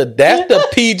that's the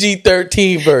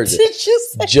PG-13 version. Did you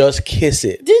say? Just kiss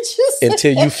it. Did you say?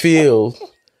 Until you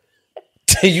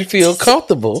feel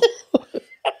comfortable.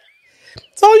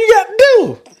 That's all you got to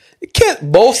do. Kiss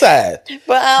both sides.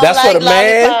 But I don't That's like for the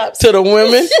man lollipops. to the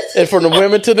women and from the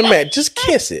women to the man. Just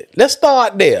kiss it. Let's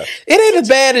start there. It ain't as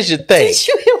bad as you think. Did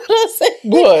you hear what I said?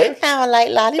 What? I don't like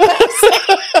lollipops.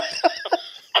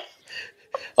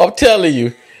 I'm telling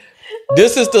you,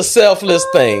 this is the selfless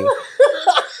thing.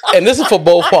 And this is for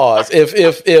both parts.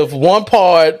 If one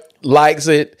part likes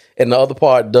it and the other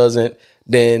part doesn't,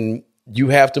 then you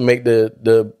have to make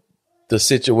the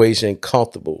situation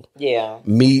comfortable. Yeah.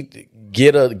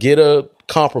 Get a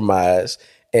compromise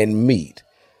and meet.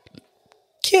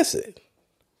 Kiss it.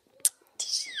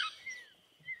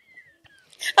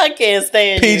 I can't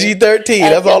stand you. PG-13.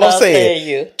 That's all I'm cannot saying. stand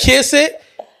you. Kiss it,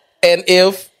 and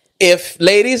if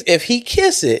ladies, if he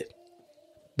kiss it,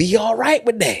 be all right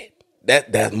with that.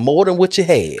 That's more than what you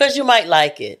had. Because you might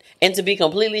like it. And to be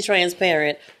completely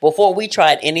transparent, before we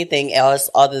tried anything else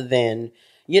other than,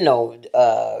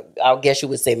 I guess you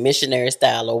would say missionary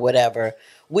style or whatever,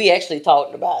 we actually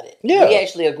talked about it. Yeah. We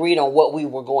actually agreed on what we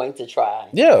were going to try.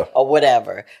 Yeah. Or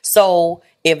whatever. So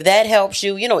if that helps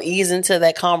you, ease into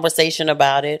that conversation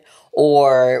about it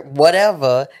or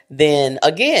whatever, then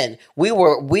again, we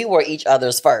were each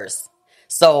other's first.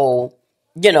 So,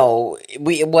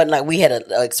 it wasn't like we had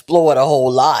to explore a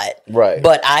whole lot. Right.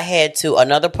 But I had to,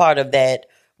 another part of that,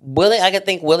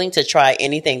 willing to try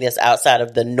anything that's outside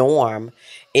of the norm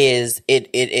is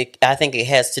I think it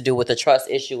has to do with the trust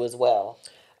issue as well.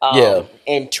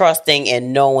 And trusting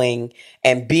and knowing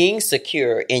and being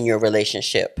secure in your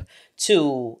relationship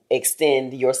to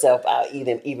extend yourself out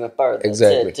even further.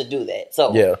 Exactly. To do that.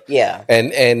 So yeah.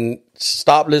 And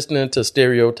stop listening to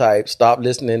stereotypes. Stop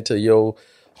listening to your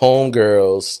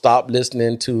homegirls. Stop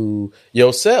listening to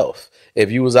yourself. If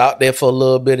you was out there for a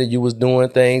little bit and you was doing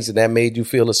things and that made you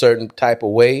feel a certain type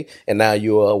of way, and now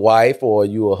you're a wife or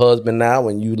you're a husband now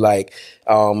and you like,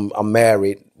 I'm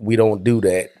married, we don't do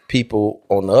that. People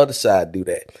on the other side do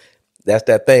that. That's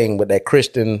that thing with that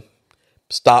Christian,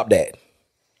 stop that.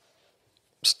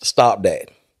 Stop that.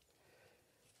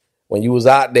 When you was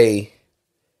out there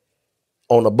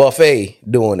on a buffet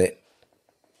doing it,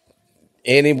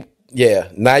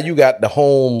 now you got the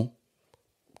home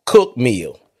cooked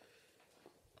meal.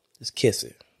 Just kiss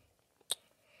it.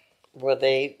 Were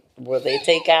they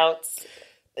takeouts?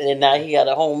 And now you got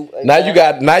a home. Now you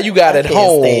got it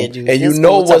home, and you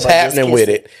know what's happening with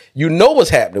it. You know what's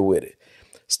happening with it.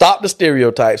 Stop the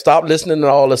stereotypes. Stop listening to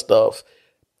all the stuff.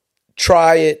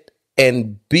 Try it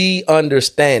and be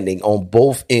understanding on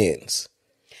both ends.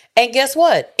 And guess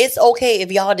what? It's okay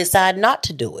if y'all decide not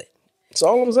to do it. That's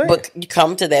all I'm saying. But you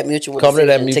come to that mutual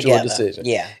decision.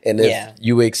 Yeah. And if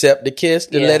you accept the kiss,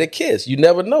 then let it kiss. You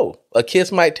never know. A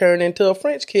kiss might turn into a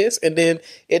French kiss, and then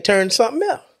it turns something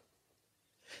else.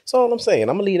 That's all I'm saying.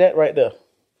 I'm going to leave that right there.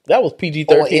 That was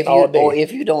PG-13 all day. Or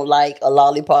if you don't like a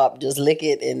lollipop, just lick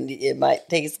it and it might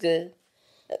taste good.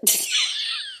 Just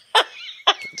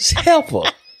help her.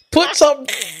 Put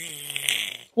something.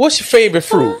 What's your favorite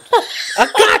fruit? I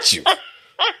got you.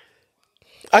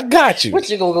 What,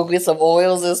 you going to go get some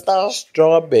oils and stuff?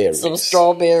 Strawberries. Some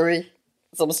strawberry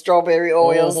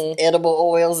oils, edible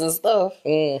oils and stuff.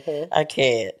 Mm-hmm. I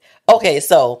can't. Okay,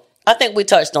 so I think we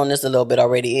touched on this a little bit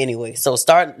already anyway. So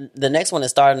the next one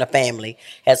is starting a family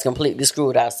has completely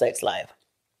screwed our sex life.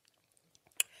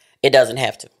 It doesn't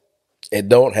have to. It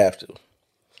don't have to.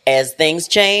 As things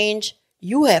change,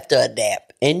 you have to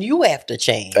adapt and you have to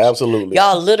change. Absolutely.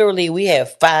 Y'all, literally, we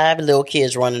have 5 little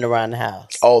kids running around the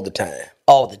house. All the time.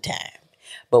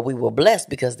 But we were blessed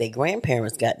because their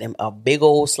grandparents got them a big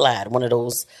old slide. One of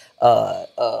those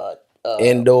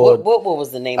indoor. What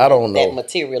was the name I of don't know. that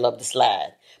material of the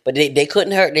slide? But they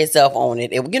couldn't hurt themselves on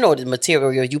it. The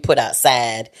material you put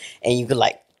outside and you could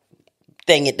like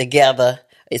thing it together.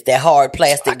 It's that hard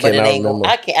plastic, but it ain't.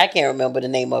 I can't remember the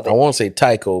name of it. I want to say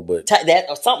Tyco, but that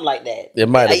or something like that. It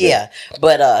might have been. Yeah,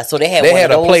 but so they had one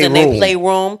of those in their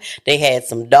playroom. They had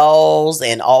some dolls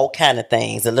and all kind of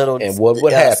things. A little and what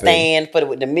would happen? Stand for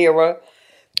with the mirror.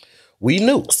 We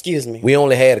knew. Excuse me. We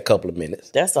only had a couple of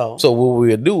minutes. That's all. So what we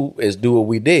would do is do what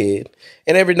we did,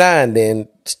 and every now and then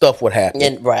stuff would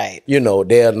happen. Right.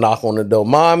 They'll knock on the door,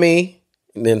 "Mommy,"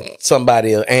 and then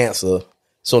somebody will answer.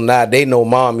 So now they know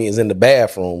mommy is in the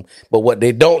bathroom, but what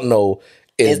they don't know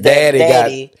is daddy got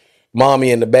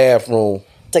mommy in the bathroom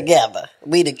together.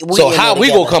 So how we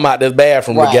gonna come out this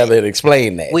bathroom together and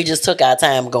explain that? We just took our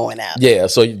time going out. Yeah.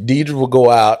 So Deidre will go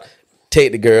out,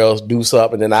 take the girls, do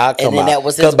something, and then I'll come out. That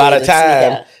was his by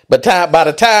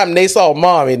the time they saw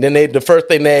mommy, then the first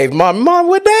thing they asked, Mom,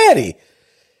 where daddy?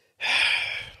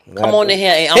 Come on in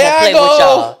here and I'm gonna play with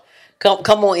y'all.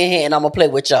 Come on in here and I'm gonna play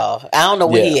with y'all. I don't know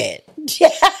where he at.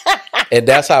 And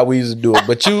that's how we used to do it.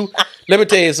 But let me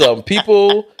tell you something.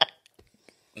 People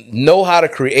know how to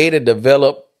create and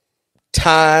develop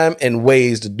time and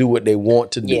ways to do what they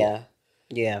want to do.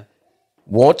 Yeah.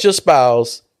 Want your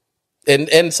spouse.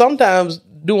 And sometimes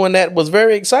doing that was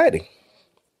very exciting.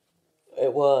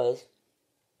 It was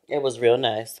real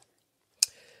nice.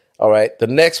 All right. The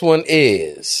next one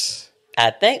is,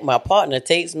 I think my partner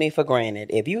takes me for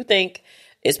granted. If you think,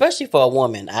 especially for a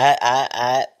woman,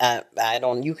 I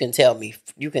don't. You can tell me.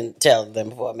 You can tell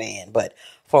them for a man, but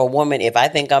for a woman, if I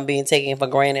think I'm being taken for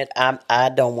granted, I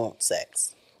don't want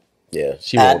sex. Yeah,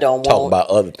 she won't talk about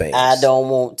other things. I don't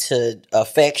want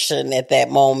affection at that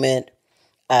moment.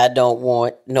 I don't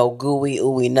want no gooey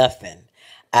ooey nothing.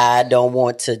 I don't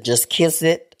want to just kiss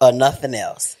it or nothing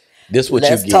else.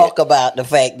 Let's talk about the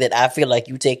fact that I feel like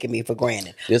you taking me for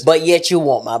granted, but yet you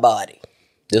want my body.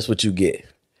 This what you get.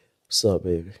 What's up,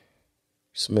 baby? You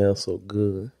smell so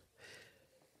good.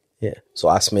 Yeah. So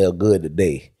I smell good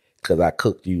today because I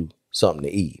cooked you something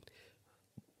to eat.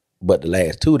 But the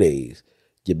last 2 days,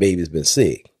 your baby's been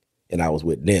sick, and I was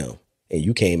with them, and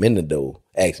you came in the door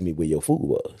asking me where your food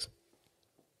was.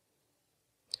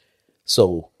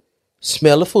 So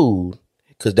smell the food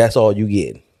because that's all you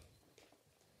get.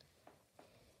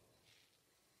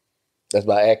 That's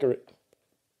about accurate.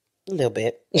 A little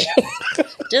bit.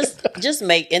 just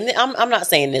make, and I'm not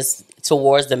saying this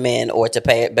towards the men or to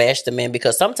bash the men,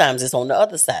 because sometimes it's on the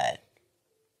other side.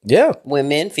 Yeah. When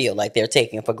men feel like they're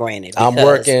taken for granted. I'm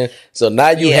working. So now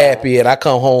you happy and I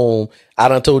come home. I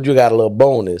done told you got a little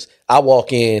bonus. I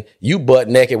walk in, you butt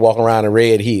naked walking around in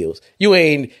red heels. You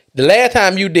ain't, the last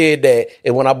time you did that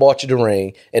is when I bought you the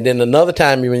ring. And then another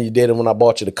time you did it when I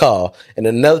bought you the car. And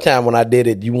then another time when I did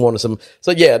it, you wanted some.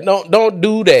 So yeah, don't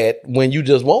do that when you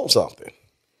just want something.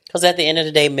 Because at the end of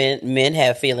the day, men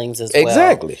have feelings as well.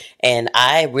 Exactly. And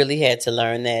I really had to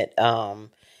learn that.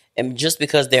 And just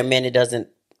because they're men, it doesn't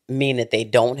mean that they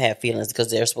don't have feelings,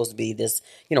 because they're supposed to be this,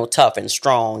 tough and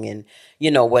strong and,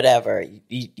 whatever.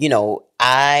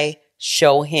 I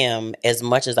show him as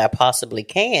much as I possibly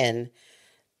can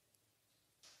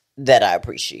that I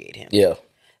appreciate him. Yeah.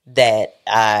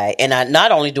 I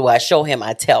not only do I show him,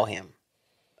 I tell him.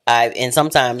 And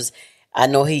sometimes I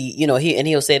know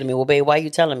he'll say to me, well, babe, why are you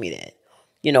telling me that?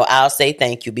 I'll say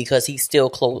thank you, because he still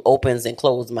opens and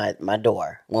closes my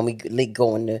door when we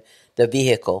go in the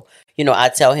vehicle. I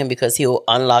tell him because he'll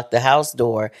unlock the house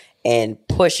door and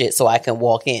push it so I can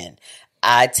walk in.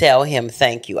 I tell him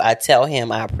thank you. I tell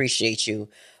him I appreciate you,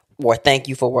 or thank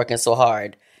you for working so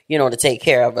hard, to take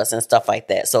care of us and stuff like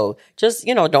that. So just,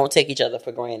 don't take each other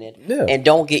for granted. Yeah. And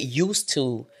don't get used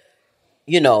to,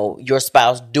 your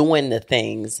spouse doing the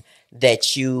things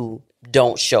that you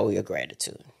don't show your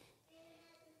gratitude.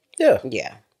 Yeah.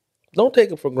 Yeah. Don't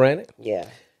take it for granted. Yeah.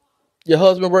 Your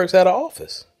husband works at an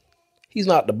office. He's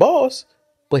not the boss,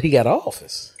 but he got an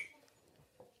office.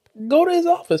 Go to his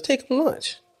office, take him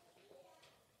lunch.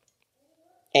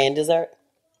 And dessert.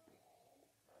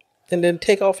 And then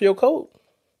take off your coat.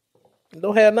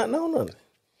 Don't have nothing on nothing.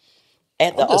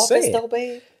 At the office though,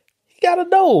 babe? He got a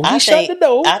door. He shut the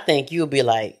door. I think you'll be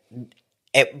like,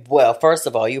 well, first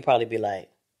of all, you'll probably be like,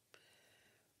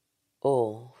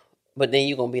 oh. But then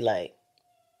you're going to be like,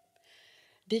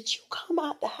 did you come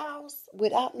out the house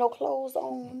without no clothes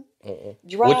on?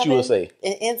 What you would say?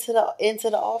 Into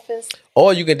the office?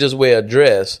 Or you can just wear a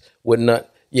dress with none.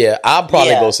 Yeah, I'll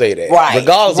probably go say that. Right.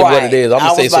 Regardless of what it is. I'm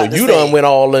going to say, so you done went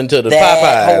all into the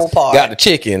Popeyes, got the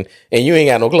chicken, and you ain't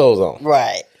got no clothes on.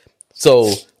 Right.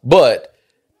 So, but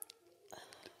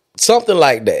something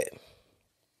like that.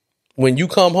 When you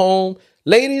come home,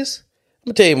 ladies, let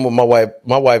me tell you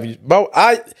what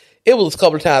it was a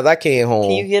couple of times I came home.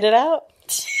 Can you get it out?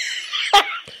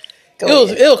 It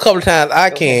was a couple of times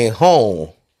I came home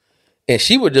and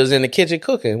she was just in the kitchen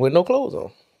cooking with no clothes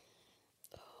on.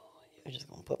 You're just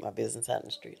gonna put my business out in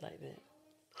the street like that.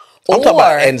 I'm talking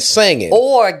about and singing.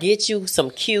 Or get you some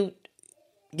cute,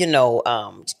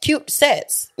 cute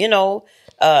sets.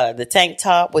 The tank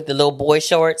top with the little boy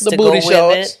shorts to go with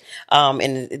it.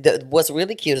 And what's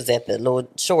really cute is that the little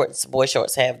boy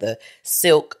shorts have the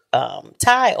silk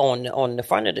tie on the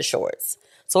front of the shorts.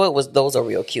 So those are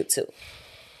real cute too.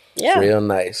 Yeah. Real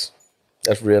nice.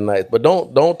 That's real nice. But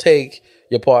don't take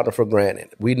your partner for granted.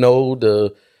 We know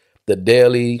the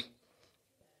daily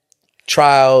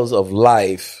trials of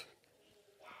life,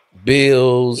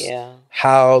 bills,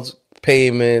 house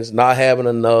payments, not having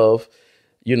enough,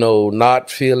 not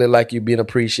feeling like you're being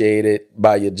appreciated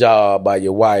by your job, by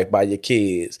your wife, by your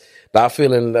kids, not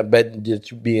feeling that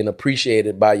you're being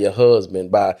appreciated by your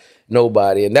husband, by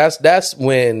nobody. And that's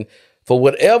when, for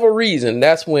whatever reason,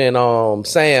 that's when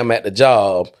Sam at the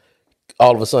job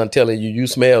all of a sudden telling you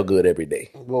smell good every day.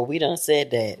 Well, we done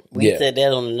said that. We said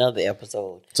that on another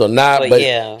episode. So now, but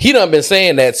he done been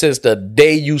saying that since the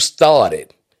day you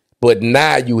started, but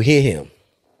now you hear him.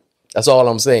 That's all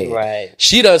I'm saying. Right.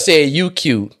 She done said you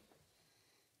cute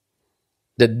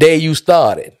the day you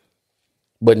started,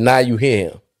 but now you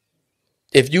hear him.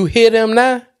 If you hear them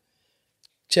now,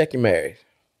 check your marriage.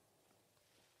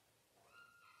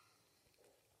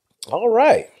 All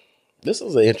right. This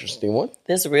is an interesting one.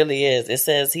 This really is. It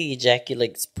says he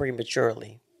ejaculates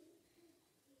prematurely.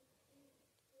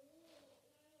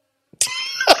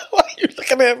 Why are you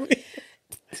looking at me?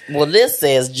 Well, this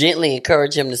says gently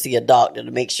encourage him to see a doctor to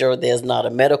make sure there's not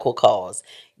a medical cause.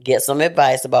 Get some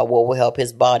advice about what will help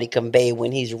his body convey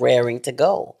when he's raring to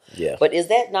go. Yeah. But is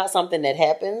that not something that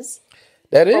happens?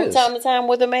 That is. From time to time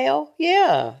with a male?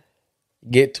 Yeah.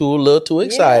 Get a little too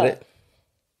excited.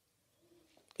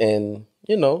 Yeah. And,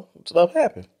 stuff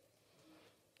happen.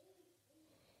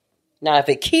 Now, if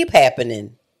it keep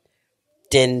happening,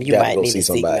 then you might need to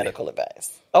seek medical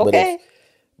advice. Okay.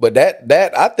 But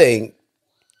that I think,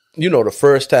 the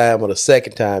first time or the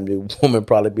second time, the woman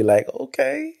probably be like,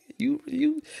 okay,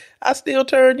 I still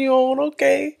turn you on,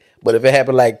 okay. But if it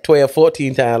happened like 12,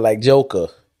 14 times like Joker,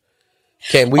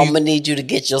 I'm going to need you to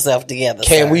get yourself together,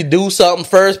 Can we do something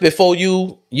first before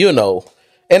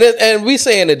And we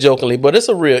saying it jokingly, but it's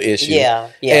a real issue. Yeah.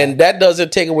 And that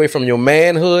doesn't take away from your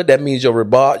manhood. That means your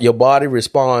body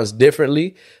responds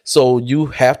differently. So you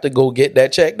have to go get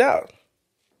that checked out.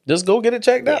 Just go get it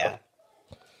checked out.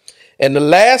 And the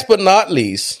last but not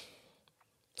least,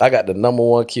 I got the number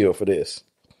one cure for this.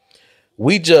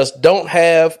 We just don't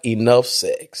have enough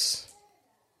sex.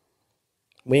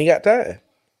 We ain't got time.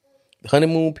 The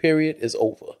honeymoon period is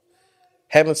over.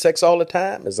 Having sex all the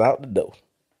time is out the door.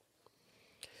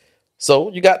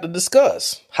 So you got to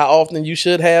discuss how often you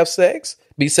should have sex,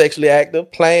 be sexually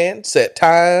active, plan, set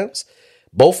times,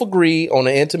 both agree on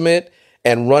an intimate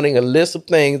and running a list of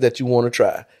things that you want to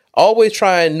try. Always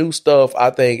trying new stuff,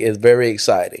 I think, is very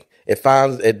exciting.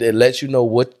 It lets you know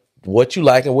what you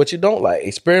like and what you don't like.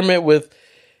 Experiment with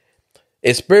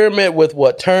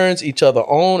what turns each other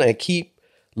on and keep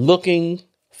looking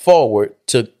forward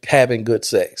to having good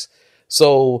sex.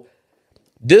 So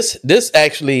this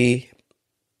actually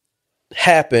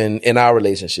happened in our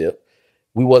relationship.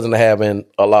 We wasn't having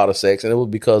a lot of sex, and it was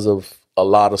because of a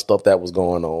lot of stuff that was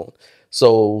going on.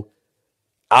 So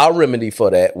our remedy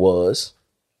for that was,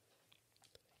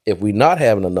 if we're not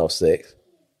having enough sex,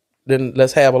 then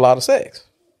let's have a lot of sex.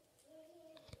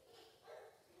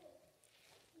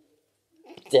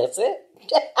 That's it.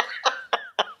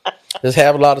 Let's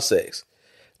have a lot of sex.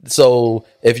 So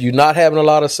if you're not having a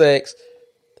lot of sex,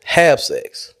 have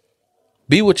sex.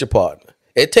 Be with your partner.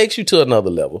 It takes you to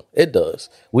another level. It does.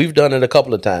 We've done it a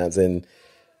couple of times, and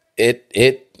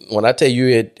it when I tell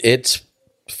you it's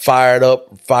fired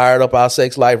up our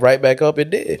sex life right back up. It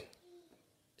did.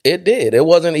 It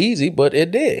wasn't easy, but it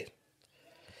did.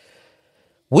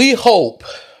 We hope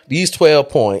these 12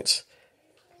 points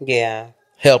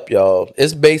help y'all.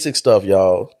 It's basic stuff,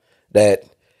 y'all, that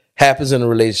happens in a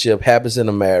relationship, happens in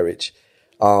a marriage,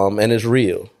 and it's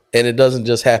real. And it doesn't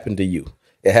just happen to you.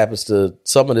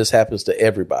 Some of this happens to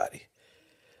everybody.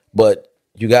 But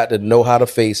you got to know how to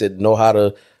face it, know how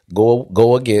to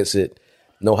go against it,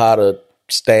 know how to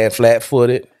stand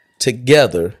flat-footed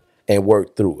together and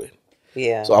work through it.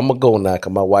 Yeah. So I'm going to go now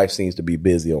because my wife seems to be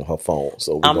busy on her phone.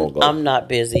 So we're going to go. I'm not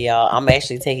busy, y'all. I'm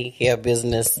actually taking care of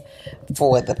business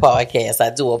for the podcast. I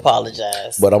do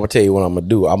apologize. But I'm going to tell you what I'm going to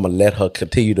do. I'm going to let her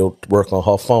continue to work on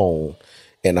her phone,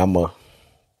 and I'm going to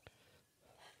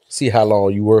see how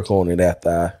long you work on it after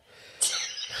I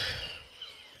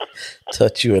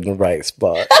touch you in the right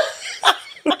spot.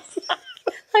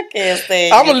 I can't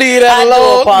stand I'm going to leave that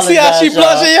alone. See how she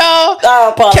blushing, y'all?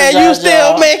 I apologize, Can you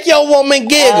still y'all. make your woman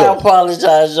giggle? I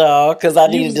apologize, y'all, because I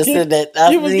needed to send that.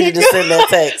 I needed to send that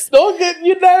text. Don't get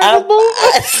you nervous, boo.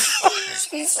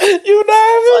 You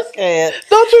nervous? I can't.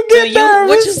 Don't you get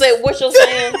nervous? What you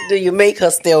saying? Do you make her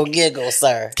still giggle,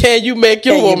 sir? Can you make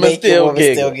your woman still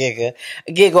giggle?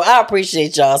 Giggle. I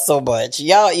appreciate y'all so much.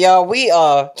 Y'all, we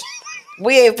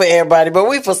ain't for everybody, but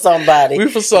we for somebody. We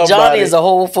for somebody. Johnny is a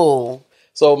whole fool.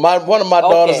 So one of my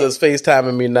daughters is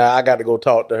FaceTiming me now. I got to go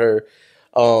talk to her.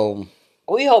 Well,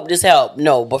 We hope this helped.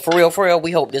 No, but for real,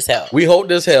 we hope this helped. We hope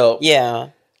this helped. Yeah.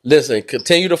 Listen,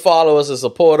 continue to follow us and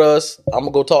support us. I'm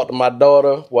gonna go talk to my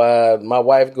daughter while my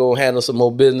wife go handle some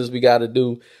more business we got to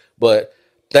do. But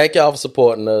thank y'all for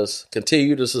supporting us.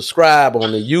 Continue to subscribe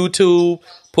on the YouTube.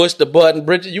 Push the button.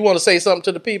 Bridget, you want to say something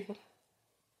to the people?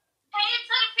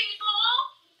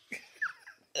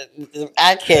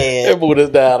 I can't. Move this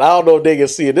down. I don't know if they can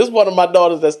see it. This is one of my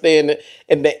daughters that's staying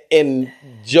in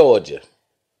Georgia.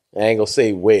 I ain't gonna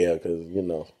say where because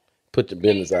put your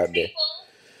business out there.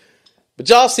 But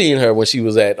y'all seen her when she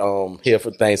was at here for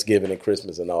Thanksgiving and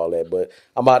Christmas and all that. But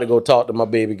I'm about to go talk to my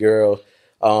baby girl.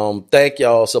 Thank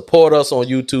y'all. Support us on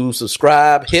YouTube.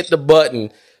 Subscribe. Hit the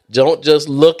button. Don't just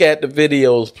look at the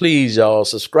videos, please, y'all.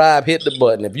 Subscribe. Hit the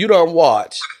button. If you don't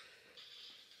watch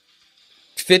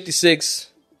 26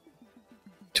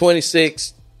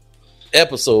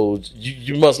 episodes,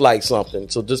 you must like something.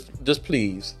 So just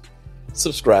please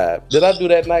subscribe. Did I do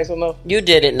that nice enough? You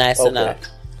did it nice enough.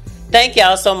 Thank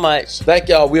y'all so much. Thank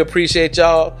y'all. We appreciate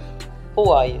y'all. Who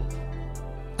are you?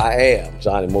 I am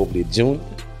Johnny Mobley Jr.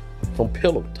 from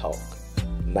Pillow Talk.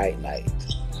 Night.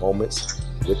 Moments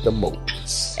with the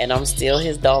Mobleys. And I'm still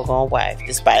his doggone wife,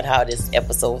 despite how this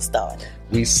episode started.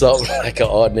 We suck like an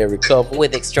ordinary couple.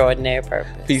 With extraordinary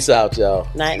purpose. Peace out, y'all.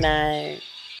 Night.